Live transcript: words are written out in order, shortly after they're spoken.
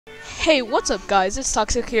Hey, what's up guys, it's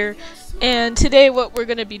Toxic here, and today what we're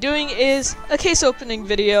gonna be doing is a case opening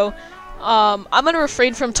video. I'm gonna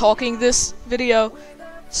refrain from talking this video,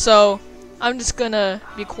 so I'm just gonna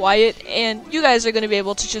be quiet, and you guys are gonna be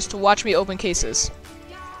able to just watch me open cases.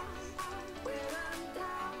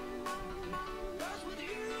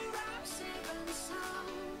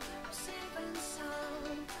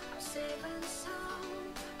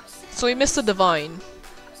 So we missed the divine.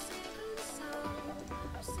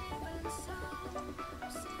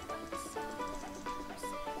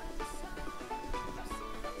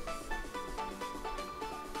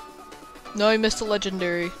 No, I missed a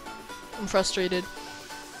legendary. I'm frustrated.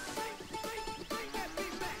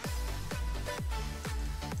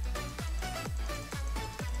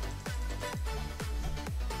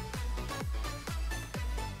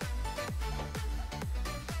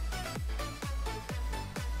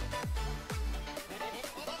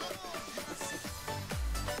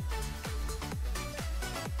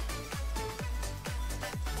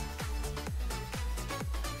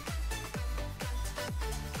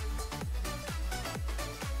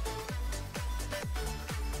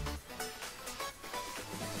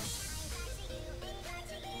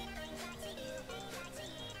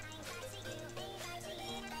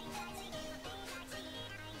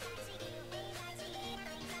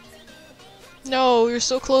 No, you're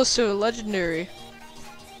so close to a legendary.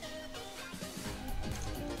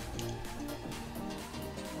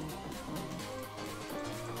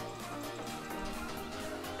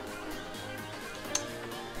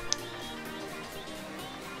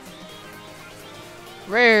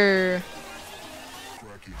 Rare.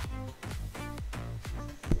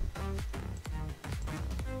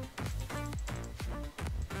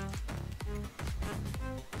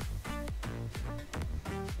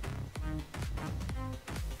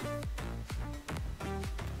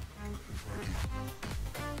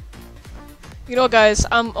 You know, guys,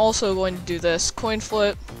 I'm also going to do this coin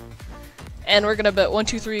flip, and we're gonna bet 1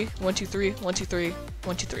 2 3 1 2 3 1 2 3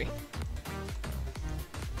 1 2 3.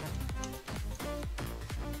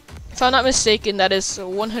 If I'm not mistaken, that is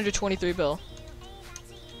 123 bill.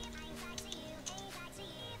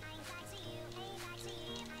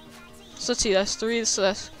 So let's see, that's 3, so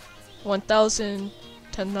that's 1,000,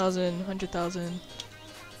 10,000, 100,000.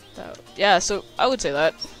 Yeah, so I would say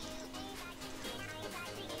that.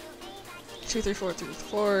 2 3 4 3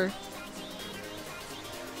 4.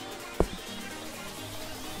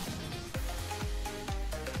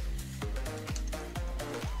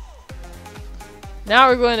 Now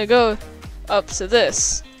we're going to go up to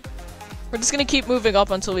this. We're just gonna keep moving up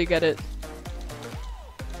until we get it.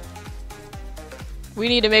 We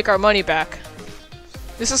need to make our money back.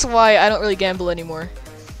 This is why I don't really gamble anymore.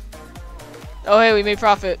 Oh hey, we made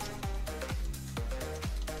profit.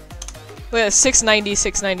 Look at 690,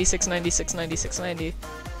 690, 690, 690, 690.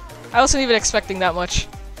 I wasn't even expecting that much.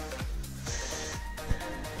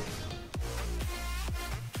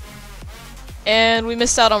 And we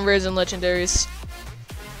missed out on rares and legendaries.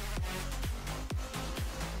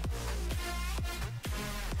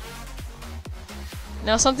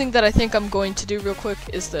 Now something that I think I'm going to do real quick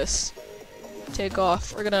is this. Take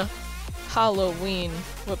off. We're gonna Halloween.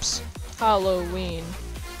 Whoops. Halloween.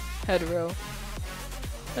 Hetero.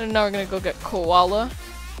 And now we're gonna go get Koala.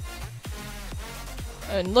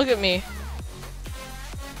 And look at me.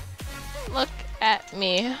 Look at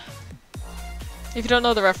me. If you don't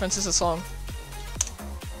know the reference, it's a song.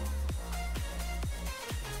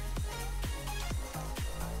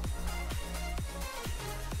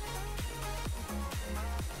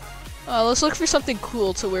 Let's look for something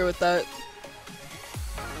cool to wear with that.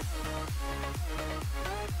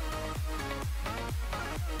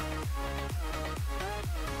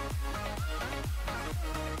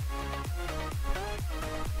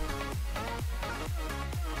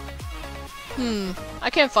 I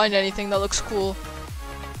can't find anything that looks cool.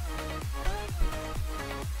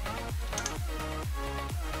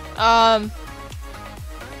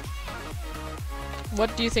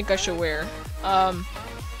 What do you think I should wear?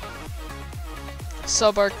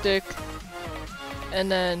 Subarctic, and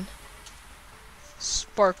then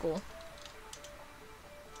Sparkle.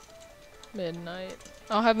 Midnight.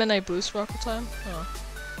 I'll have Midnight Blue Sparkle time? Oh.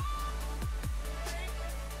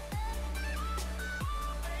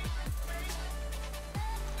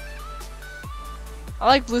 I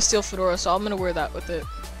like Blue Steel Fedora, so I'm gonna wear that with it.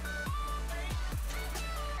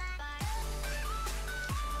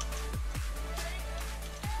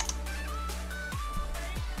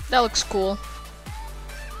 That looks cool.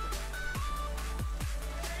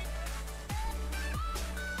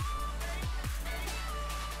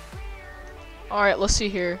 Alright, let's see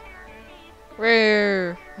here.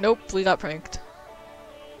 Rare. Nope, we got pranked.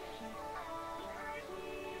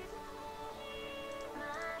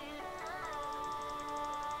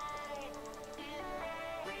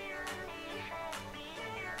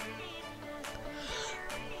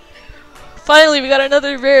 Finally, we got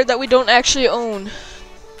another rare that we don't actually own.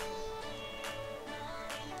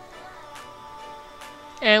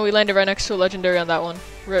 And we landed right next to a legendary on that one.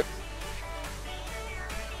 RIP.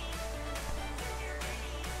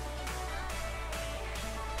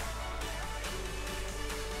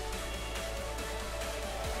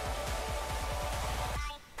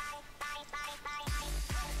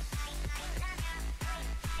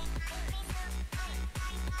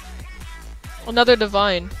 Another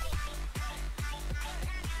divine.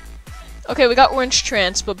 Okay, we got orange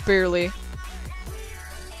trance, but barely.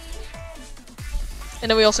 And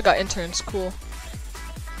then we also got interns. Cool.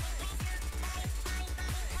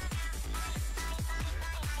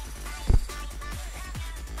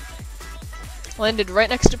 Landed right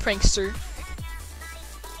next to prankster.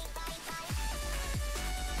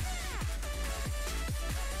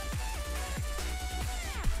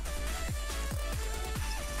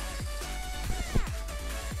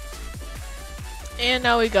 And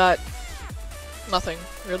now we got nothing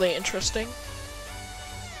really interesting.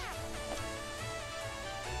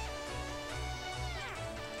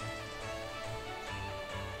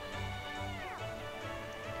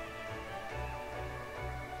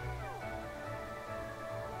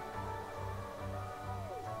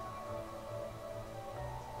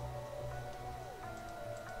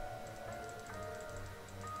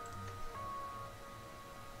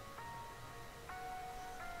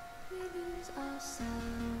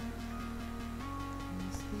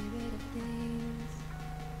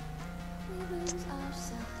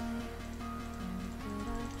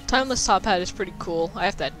 Timeless top hat is pretty cool, I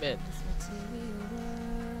have to admit.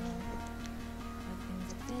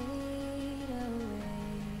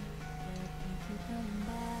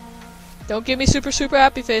 Don't give me super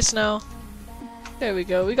happy face now. There we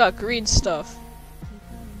go, we got green stuff.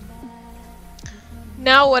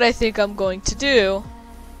 Now what I think I'm going to do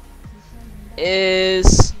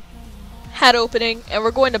is hat opening, and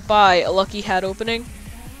we're going to buy a lucky hat opening.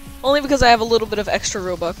 Only because I have a little bit of extra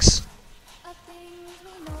Robux.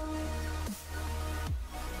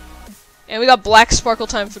 And we got black sparkle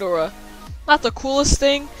time fedora. Not the coolest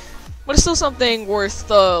thing, but it's still something worth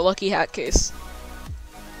the lucky hat case.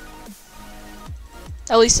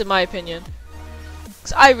 At least in my opinion.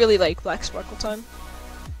 'Cause I really like black sparkle time.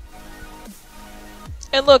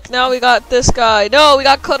 And look, now we got this guy. No, we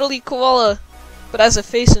got Cuddly Koala, but as a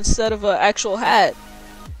face instead of an actual hat.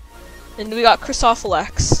 And we got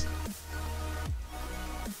Chrysophylax.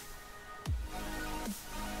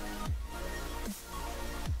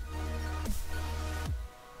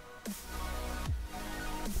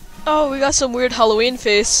 Oh, we got some weird Halloween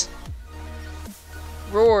face.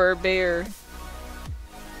 Roar bear.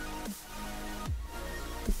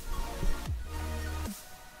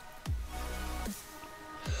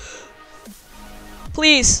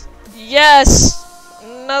 Please. Yes.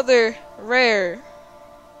 Another rare.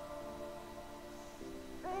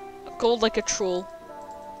 Gold like a troll.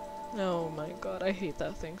 Oh my god, I hate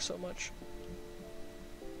that thing so much.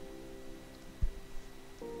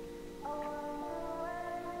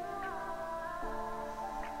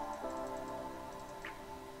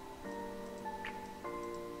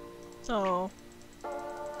 Oh.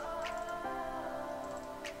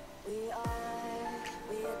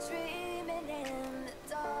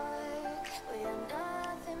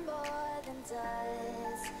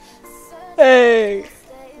 Hey,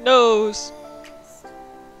 nose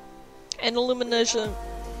and illumination,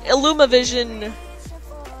 Illumavision,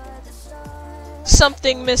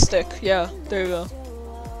 something mystic. Yeah, there you go.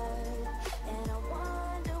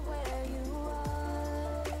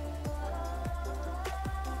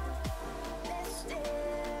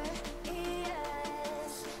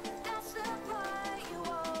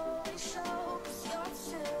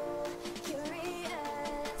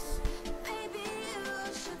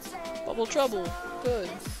 Bubble trouble. Good.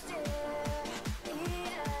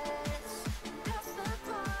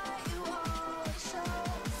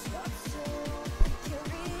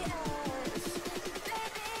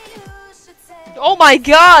 Oh my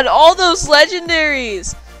god, all those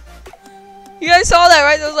legendaries! You guys saw that,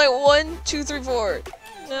 right? There was like 1, 2, 3, 4. And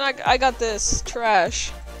then I got this.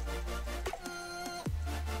 Trash.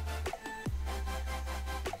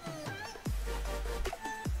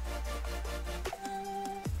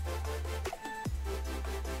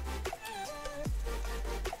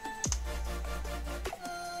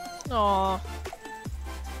 Aw.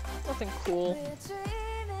 Nothing cool.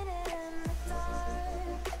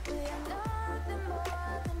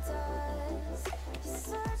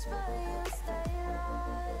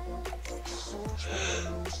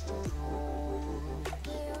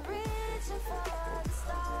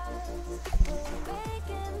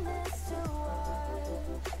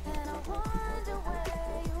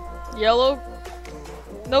 Yellow.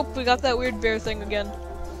 Nope, we got that weird bear thing again.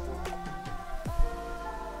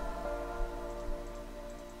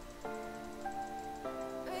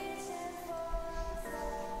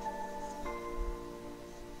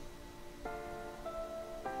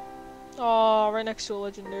 Oh, right next to a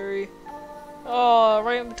legendary. Oh,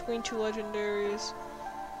 right in between two legendaries.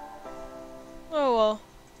 Oh well.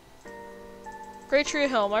 Great Tree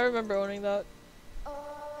of Helm, I remember owning that.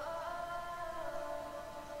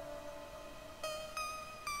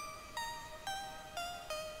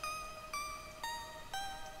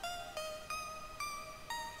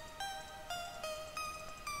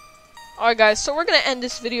 Alright guys, so we're gonna end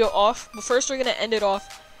this video off, but first we're gonna end it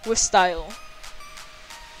off with style.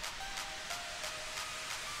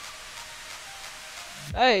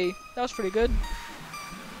 Hey, that was pretty good.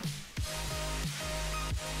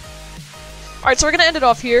 Alright, so we're gonna end it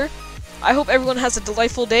off here. I hope everyone has a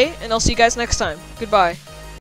delightful day, and I'll see you guys next time. Goodbye.